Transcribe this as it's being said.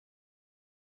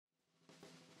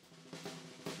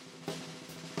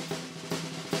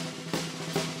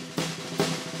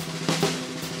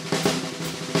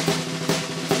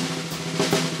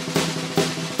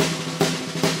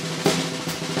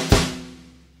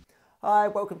Hi,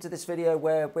 welcome to this video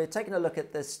where we're taking a look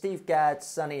at the Steve Gadd,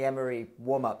 Sonny, Emory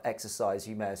warm-up exercise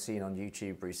you may have seen on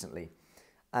YouTube recently.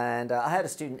 And I had a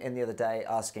student in the other day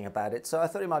asking about it, so I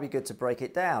thought it might be good to break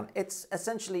it down. It's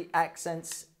essentially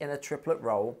accents in a triplet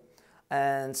roll.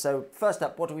 And so first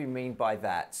up, what do we mean by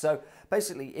that? So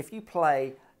basically, if you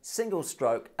play single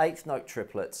stroke, eighth note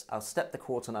triplets, I'll step the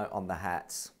quarter note on the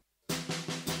hats.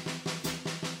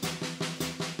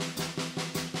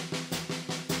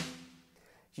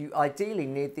 You ideally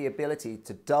need the ability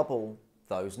to double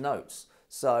those notes.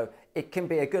 So it can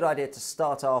be a good idea to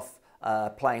start off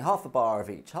playing half a bar of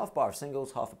each, half bar of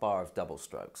singles, half a bar of double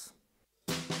strokes.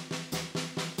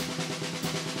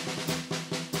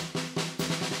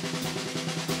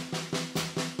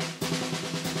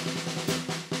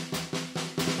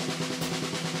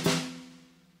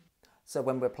 So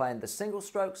when we're playing the single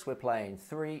strokes, we're playing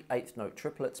 3 eighth note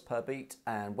triplets per beat,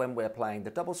 and when we're playing the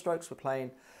double strokes, we're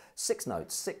playing 6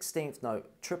 notes, 16th note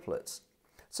triplets.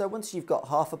 So once you've got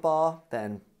half a bar,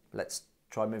 then let's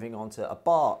try moving on to a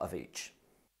bar of each.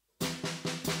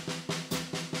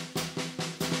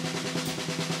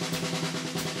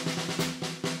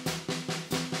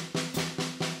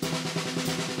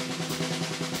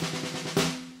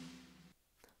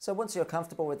 So once you're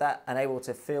comfortable with that and able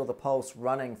to feel the pulse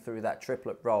running through that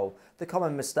triplet roll, the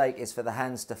common mistake is for the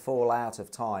hands to fall out of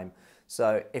time.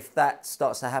 So if that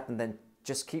starts to happen, then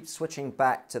just keep switching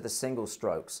back to the single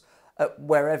strokes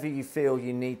wherever you feel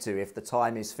you need to if the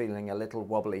time is feeling a little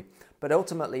wobbly. But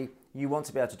ultimately, you want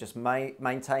to be able to just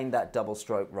maintain that double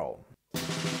stroke roll.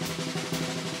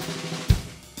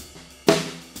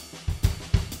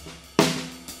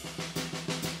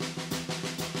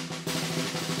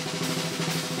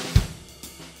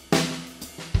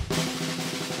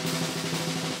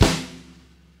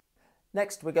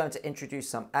 Next, we're going to introduce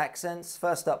some accents.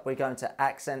 First up, we're going to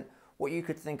accent what you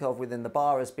could think of within the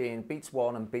bar as being beats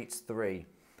 1 and beats 3.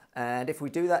 And if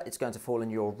we do that, it's going to fall in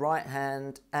your right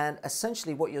hand. And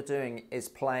essentially what you're doing is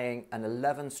playing an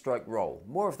 11-stroke roll.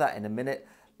 More of that in a minute.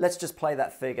 Let's just play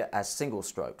that figure as single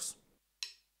strokes.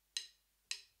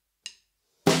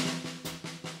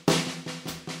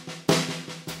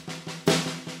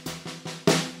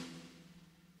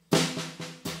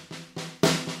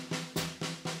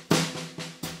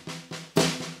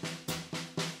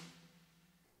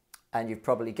 And you've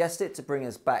probably guessed it, to bring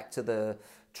us back to the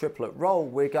triplet roll,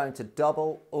 we're going to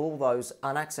double all those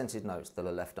unaccented notes that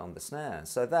are left on the snare.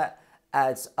 So that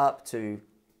adds up to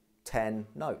 10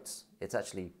 notes. It's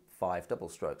actually 5 double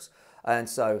strokes. And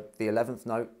so the 11th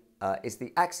note is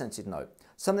the accented note.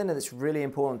 Something that's really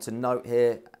important to note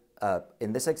here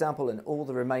in this example and all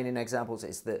the remaining examples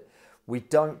is that we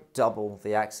don't double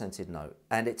the accented note,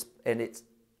 and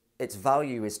its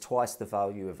value is twice the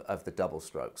value of the double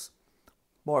strokes.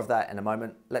 More of that in a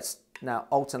moment. Let's now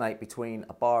alternate between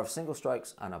a bar of single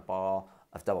strokes and a bar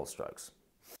of double strokes.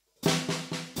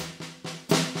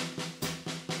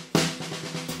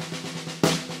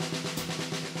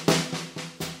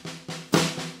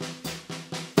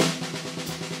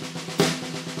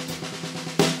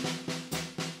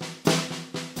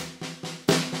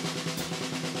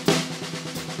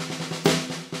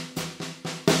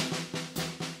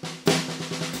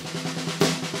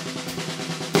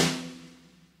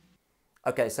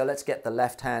 Okay, so let's get the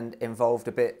left hand involved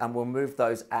a bit, and we'll move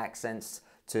those accents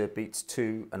to beats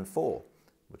 2 and 4,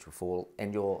 which will fall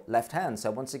in your left hand.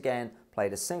 So once again, play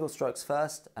the single strokes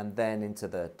first and then into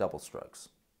the double strokes.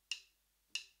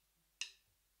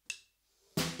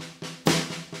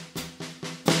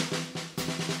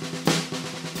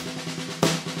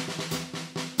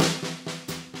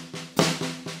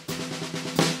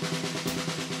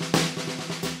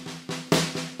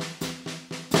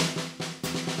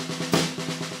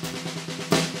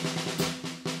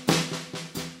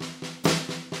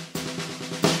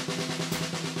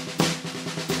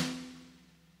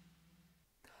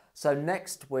 So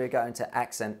next we're going to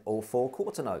accent all 4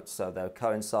 quarter notes. So they'll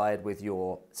coincide with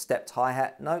your stepped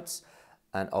hi-hat notes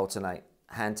and alternate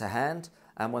hand to hand.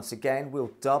 And once again,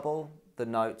 we'll double the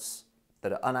notes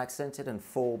that are unaccented and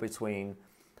fall between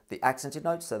the accented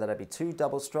notes. So that'll be 2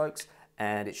 double strokes.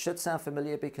 And it should sound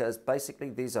familiar because basically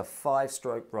these are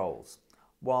 5-stroke rolls.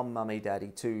 1 mummy daddy,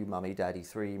 2 mummy daddy,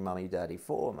 3 mummy daddy,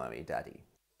 4 mummy daddy.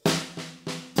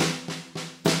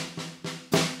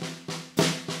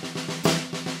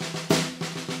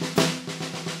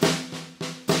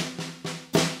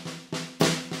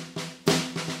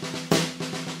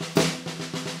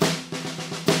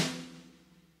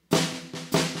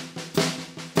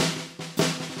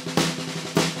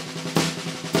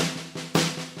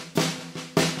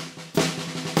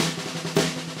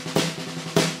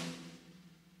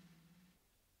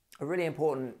 A really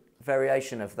important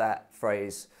variation of that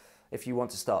phrase, if you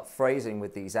want to start phrasing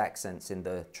with these accents in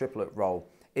the triplet roll,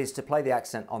 is to play the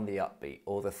accent on the upbeat,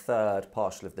 or the third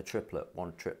partial of the triplet.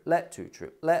 One triplet, two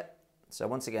triplet. So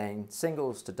once again,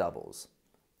 singles to doubles.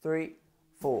 3,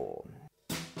 4.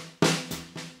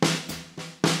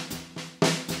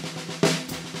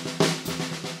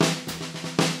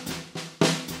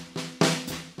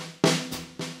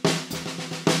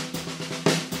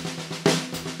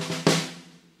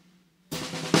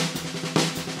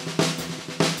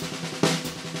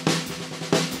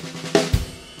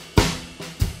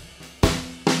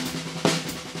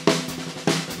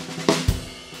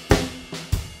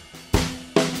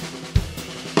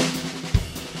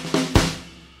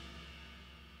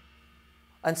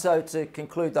 And so to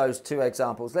conclude those two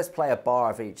examples, let's play a bar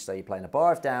of each. So you're playing a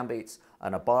bar of downbeats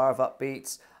and a bar of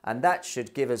upbeats, and that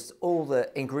should give us all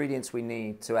the ingredients we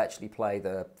need to actually play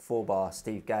the 4-bar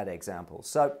Steve Gadd example.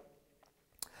 So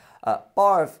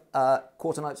bar of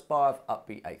quarter notes, bar of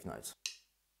upbeat eighth notes.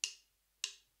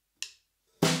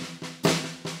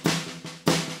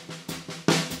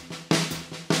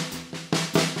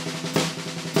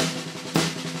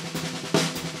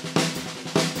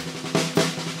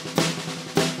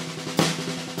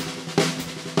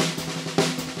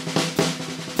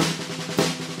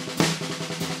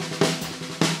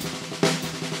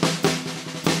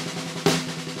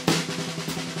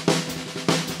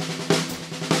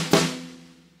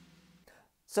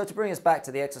 So to bring us back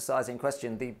to the exercise in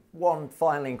question, the one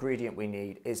final ingredient we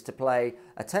need is to play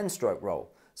a 10-stroke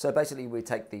roll. So basically we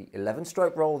take the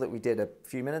 11-stroke roll that we did a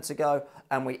few minutes ago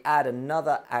and we add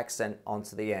another accent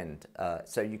onto the end.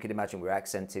 So you could imagine we're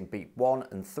accenting beat 1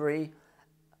 and 3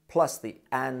 plus the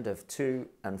and of 2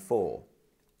 and 4.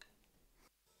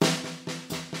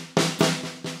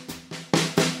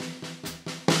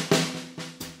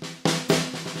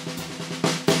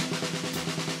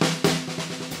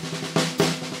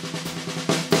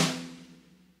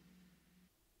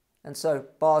 And so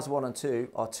bars 1 and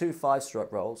 2 are 2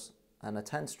 5-stroke rolls and a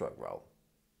 10-stroke roll.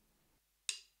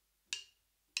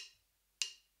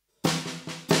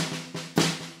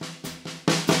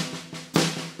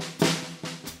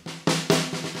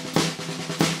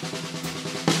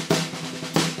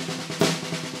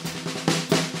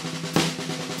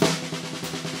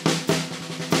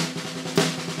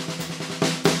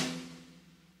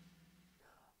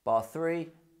 Bar 3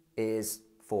 is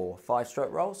 4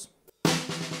 5-stroke rolls.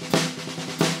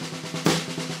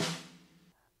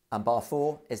 And bar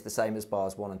 4 is the same as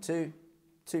bars 1 and 2,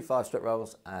 2 5-stroke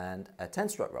rolls and a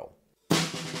 10-stroke roll.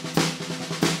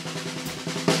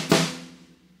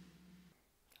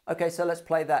 Okay, so let's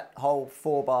play that whole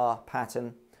 4-bar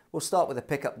pattern. We'll start with a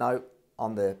pickup note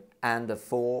on the and of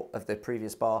 4 of the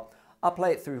previous bar. I'll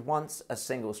play it through once as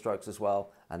single strokes as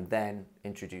well, and then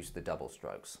introduce the double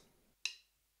strokes.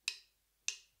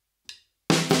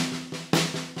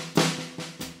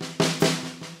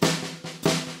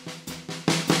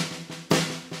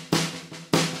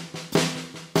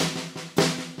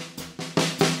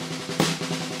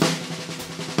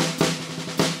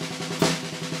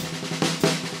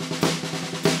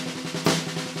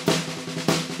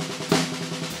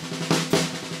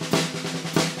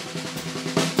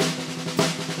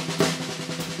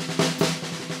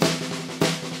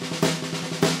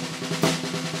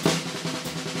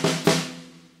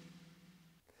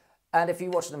 And if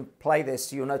you watch them play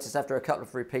this, you'll notice after a couple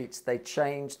of repeats, they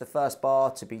change the first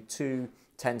bar to be 2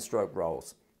 10-stroke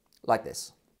rolls, like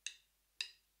this.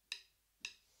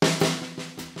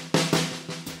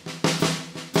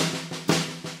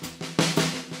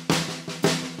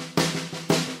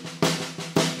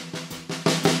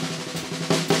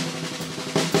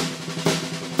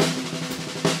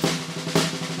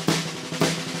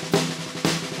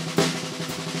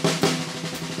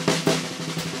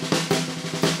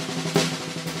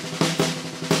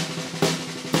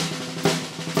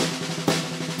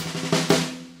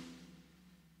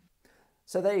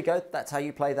 So there you go, that's how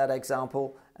you play that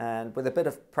example, and with a bit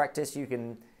of practice you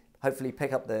can hopefully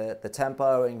pick up the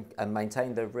tempo and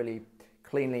maintain the really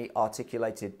cleanly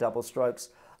articulated double strokes.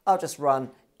 I'll just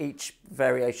run each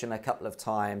variation a couple of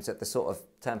times at the sort of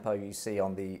tempo you see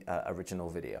on the original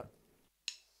video.